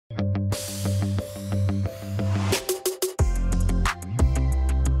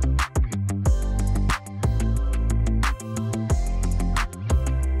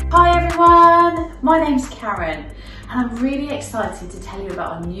My name's Karen and I'm really excited to tell you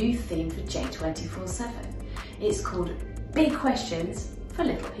about our new theme for J24/7. It's called Big Questions for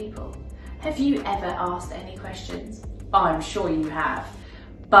Little People. Have you ever asked any questions? I'm sure you have,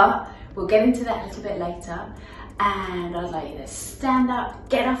 but we'll get into that a little bit later. And I'd like you to stand up,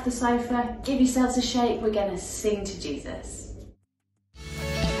 get off the sofa, give yourselves a shake. We're going to sing to Jesus.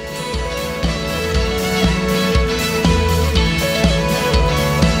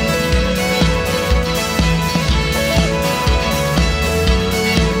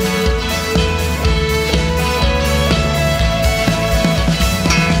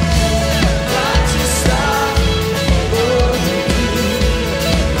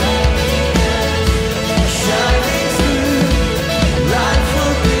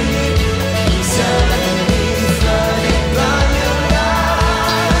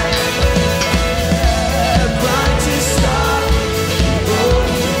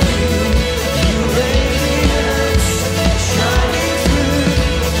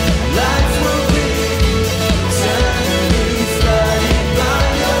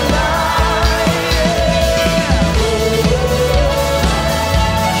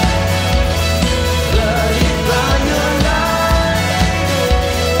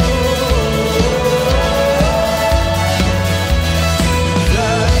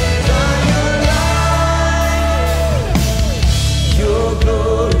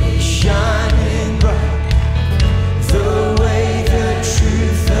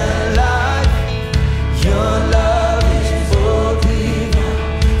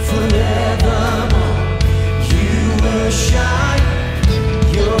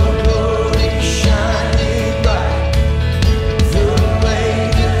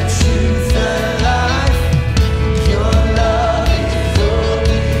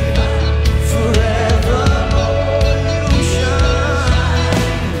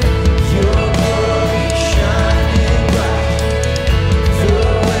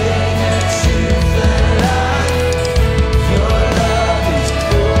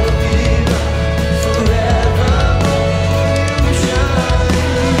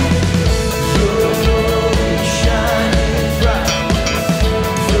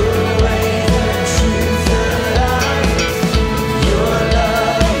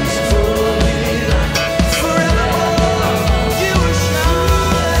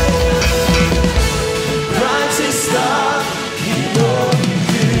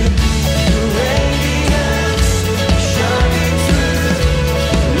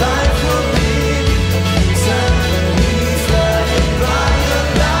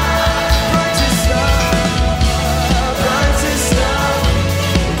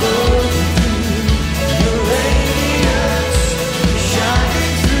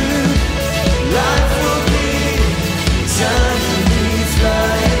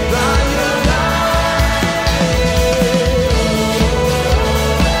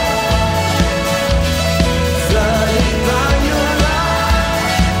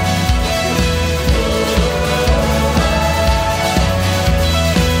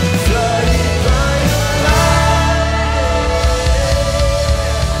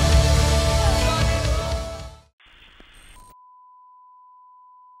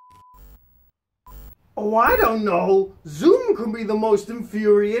 Oh, I don't know. Zoom can be the most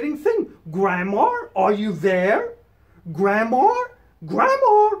infuriating thing. Grandma, are you there? Grandma?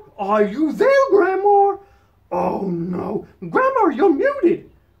 Grandma, are you there, Grandma? Oh, no. Grandma, you're muted.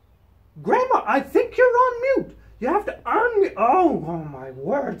 Grandma, I think you're on mute. You have to unmute. Oh, my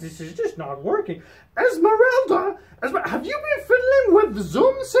word. This is just not working. Esmeralda, have you been fiddling with the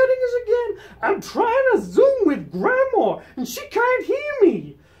Zoom settings again? I'm trying to Zoom with Grandma, and she can't hear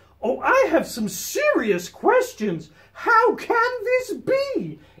me. Oh, I have some serious questions. How can this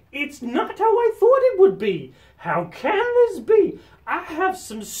be? It's not how I thought it would be. How can this be? I have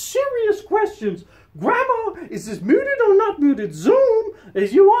some serious questions. Grandma, is this muted or not muted? Zoom,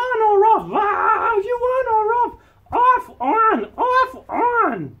 is you on or off? Ah, you on or off? Off, on, off,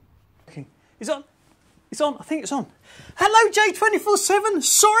 on. Okay, it's on. It's on. I think it's on. Hello, J24/7.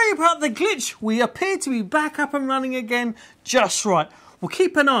 Sorry about the glitch. We appear to be back up and running again just right. We'll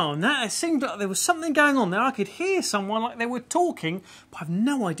keep an eye on that. It seemed like there was something going on there. I could hear someone like they were talking, but I've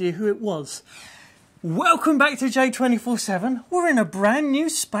no idea who it was. Welcome back to J24/7. We're in a brand new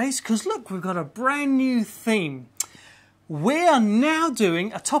space because look, we've got a brand new theme. We are now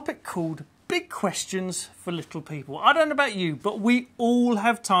doing a topic called Big Questions for Little People. I don't know about you, but we all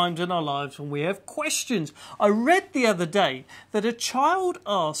have times in our lives when we have questions. I read the other day that a child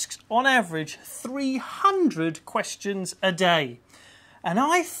asks on average 300 questions a day. And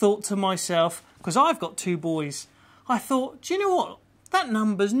I thought to myself, because I've got two boys, I thought, do you know what? That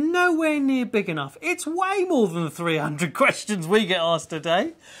number's nowhere near big enough. It's way more than the 300 questions we get asked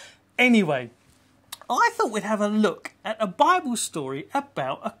today. Anyway, I thought we'd have a look at a Bible story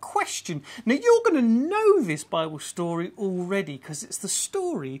about a question. Now, you're going to know this Bible story already because it's the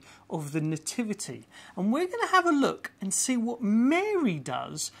story of the Nativity. And we're going to have a look and see what Mary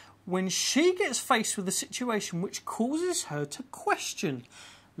does when she gets faced with a situation which causes her to question.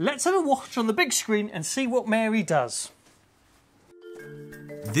 Let's have a watch on the big screen and see what Mary does.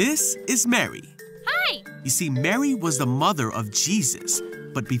 This is Mary. Hi! You see, Mary was the mother of Jesus,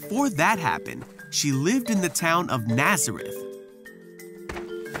 but before that happened, she lived in the town of Nazareth.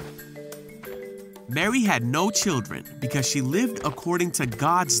 Mary had no children because she lived according to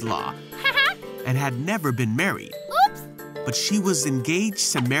God's law and had never been married. Oops! But she was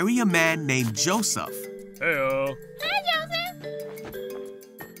engaged to marry a man named Joseph. Heyo. Hi, Joseph!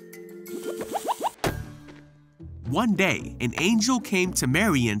 One day, an angel came to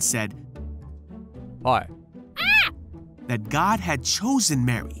Mary and said, Hi. that God had chosen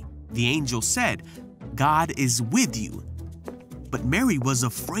Mary. The angel said, God is with you. But Mary was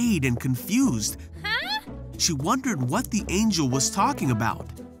afraid and confused. Huh? She wondered what the angel was talking about.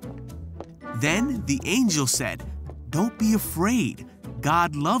 Then the angel said, Don't be afraid.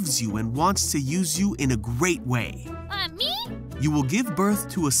 God loves you and wants to use you in a great way. Me? You will give birth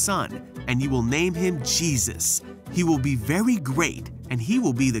to a son, and you will name him Jesus. He will be very great, and he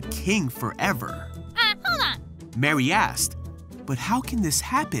will be the king forever. Hold on. Mary asked, But how can this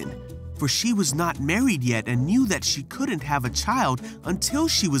happen? For she was not married yet and knew that she couldn't have a child until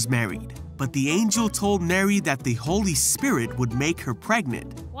she was married. But the angel told Mary that the Holy Spirit would make her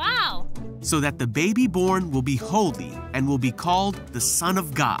pregnant, Wow. so that the baby born will be holy and will be called the Son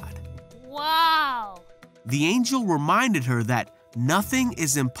of God. Wow. The angel reminded her that nothing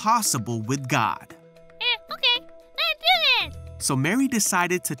is impossible with God. Okay. Let's do this. So Mary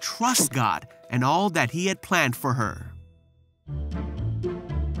decided to trust God and all that he had planned for her.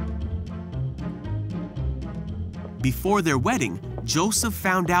 Before their wedding, Joseph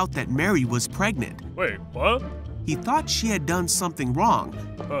found out that Mary was pregnant. Wait, what? He thought she had done something wrong,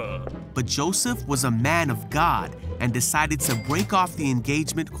 but Joseph was a man of God and decided to break off the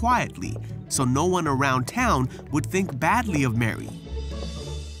engagement quietly so no one around town would think badly of Mary.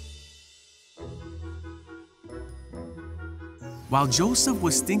 While Joseph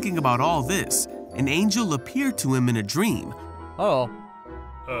was thinking about all this, an angel appeared to him in a dream. Oh.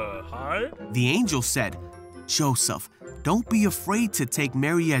 Hi? The angel said, Joseph, don't be afraid to take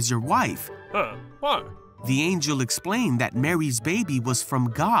Mary as your wife. Why? The angel explained that Mary's baby was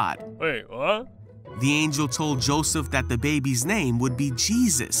from God. Wait, what? The angel told Joseph that the baby's name would be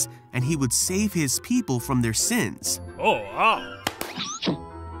Jesus, and he would save his people from their sins. Oh, wow.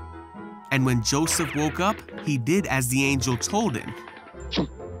 And when Joseph woke up, he did as the angel told him.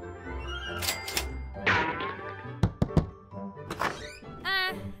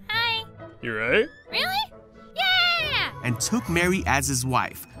 Hi. You right? Really? Yeah! And took Mary as his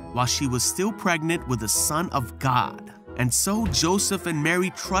wife, while she was still pregnant with a son of God. And so Joseph and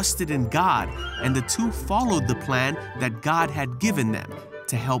Mary trusted in God, and the two followed the plan that God had given them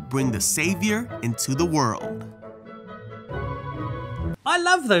to help bring the Savior into the world. I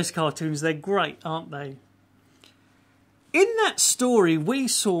love those cartoons, they're great, aren't they? In that story, we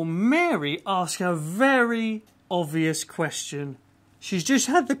saw Mary ask a very obvious question. She's just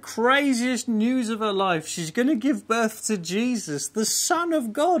had the craziest news of her life. She's going to give birth to Jesus, the Son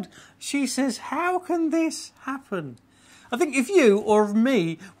of God. She says, how can this happen? I think if you or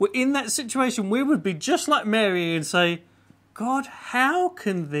me were in that situation, we would be just like Mary and say, God, how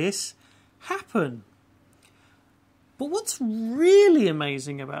can this happen? But what's really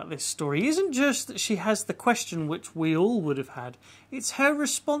amazing about this story isn't just that she has the question which we all would have had. It's her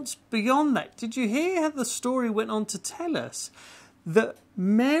response beyond that. Did you hear how the story went on to tell us that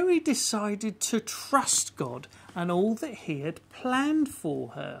Mary decided to trust God and all that he had planned for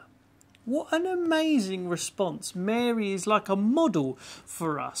her? What an amazing response. Mary is like a model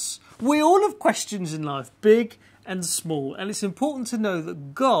for us. We all have questions in life, big and small, and it's important to know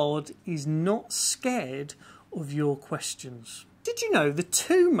that God is not scared of your questions. Did you know the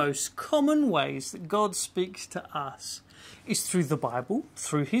two most common ways that God speaks to us is through the Bible,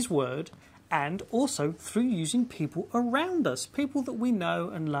 through his word, and also through using people around us, people that we know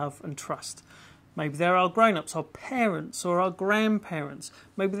and love and trust. Maybe they're our grown-ups, our parents or our grandparents.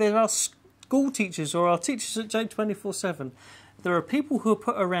 Maybe they're our school teachers or our teachers at J24/7. There are people who are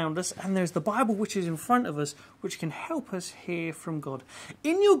put around us, and there's the Bible which is in front of us, which can help us hear from God.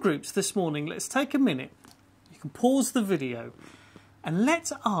 In your groups this morning, let's take a minute. You can pause the video and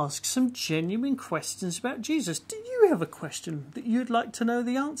let's ask some genuine questions about Jesus. Do you have a question that you'd like to know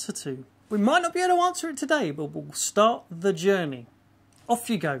the answer to? We might not be able to answer it today, but we'll start the journey. Off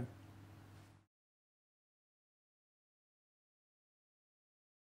you go.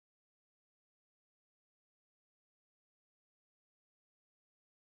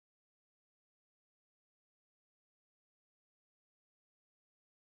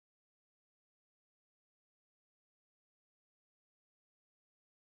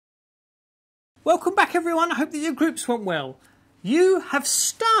 Welcome back everyone, I hope that your groups went well. You have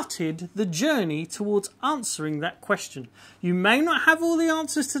started the journey towards answering that question. You may not have all the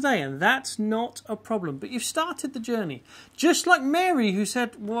answers today, and that's not a problem, but you've started the journey. Just like Mary, who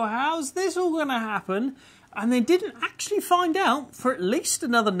said, well, how's this all going to happen? And they didn't actually find out for at least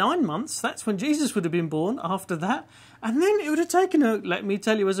another 9 months. That's when Jesus would have been born after that. And then it would have taken her, let me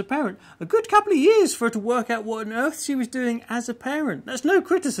tell you as a parent, a good couple of years for her to work out what on earth she was doing as a parent. That's no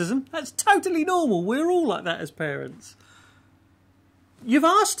criticism. That's totally normal. We're all like that as parents. You've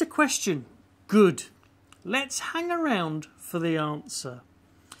asked a question. Good. Let's hang around for the answer.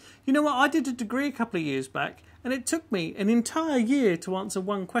 You know what? I did a degree a couple of years back, and it took me an entire year to answer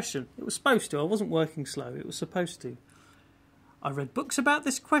one question. It was supposed to. I wasn't working slow. It was supposed to. I read books about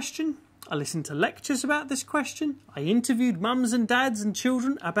this question. I listened to lectures about this question. I interviewed mums and dads and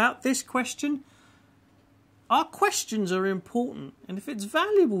children about this question. Our questions are important, and if it's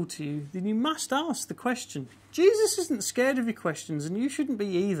valuable to you, then you must ask the question. Jesus isn't scared of your questions, and you shouldn't be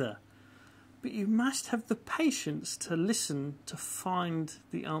either. But you must have the patience to listen to find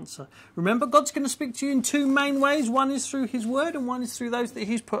the answer. Remember, God's going to speak to you in two main ways. One is through his word, and one is through those that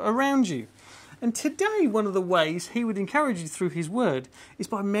he's put around you. And today, one of the ways he would encourage you through his word is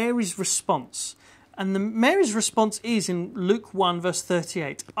by Mary's response. And Mary's response is in Luke 1 verse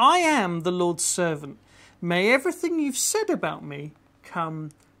 38. I am the Lord's servant. May everything you've said about me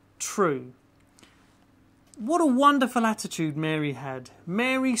come true. What a wonderful attitude Mary had.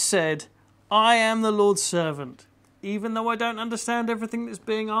 Mary said, I am the Lord's servant. Even though I don't understand everything that's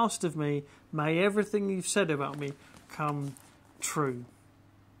being asked of me, may everything you've said about me come true.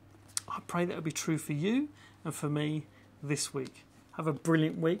 I pray that will be true for you and for me this week. Have a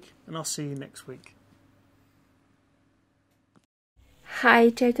brilliant week, and I'll see you next week. Hi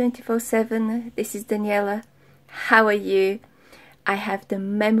J247, this is Daniela. How are you? I have the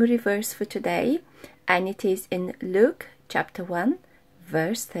memory verse for today, and it is in Luke chapter 1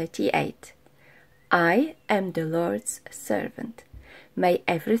 verse 38. I am the Lord's servant. May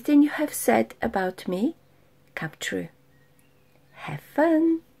everything you have said about me come true. Have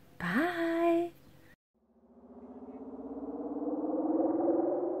fun. Bye.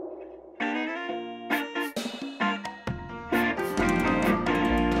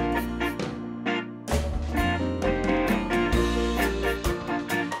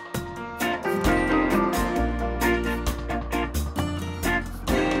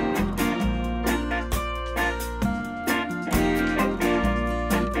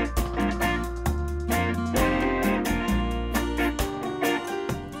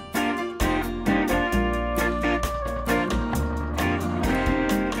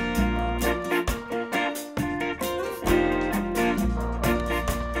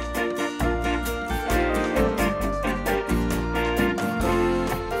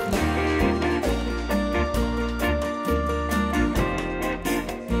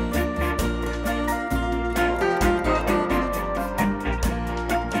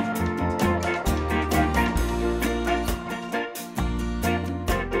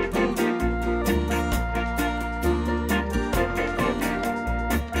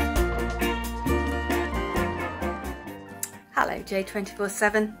 Hello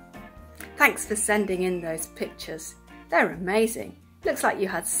J247. Thanks for sending in those pictures. They're amazing. Looks like you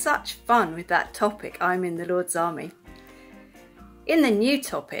had such fun with that topic, I'm in the Lord's Army. In the new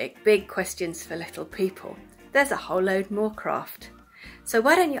topic, Big Questions for Little People, there's a whole load more craft. So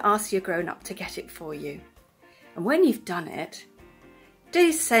why don't you ask your grown-up to get it for you? And when you've done it,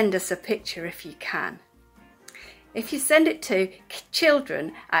 do send us a picture if you can. If you send it to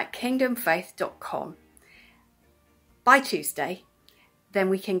children@kingdomfaith.com by Tuesday, then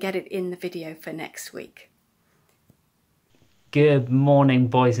we can get it in the video for next week. Good morning,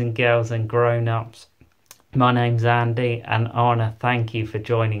 boys and girls and grown-ups. My name's Andy, and I want to thank you for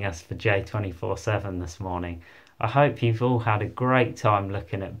joining us for J247 this morning. I hope you've all had a great time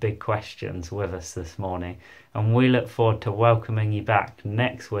looking at big questions with us this morning, and we look forward to welcoming you back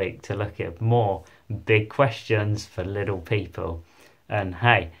next week to look at more big questions for little people. And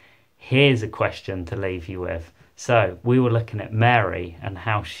hey, here's a question to leave you with. So we were looking at Mary and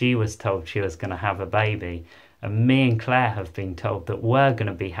how she was told she was going to have a baby, And me and Claire have been told that we're going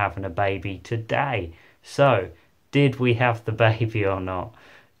to be having a baby today. So, did we have the baby or not?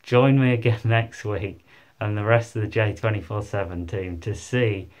 Join me again next week and the rest of the J247 team to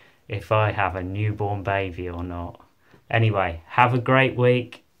see if I have a newborn baby or not. Anyway, have a great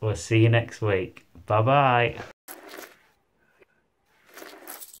week. We'll see you next week. Bye bye.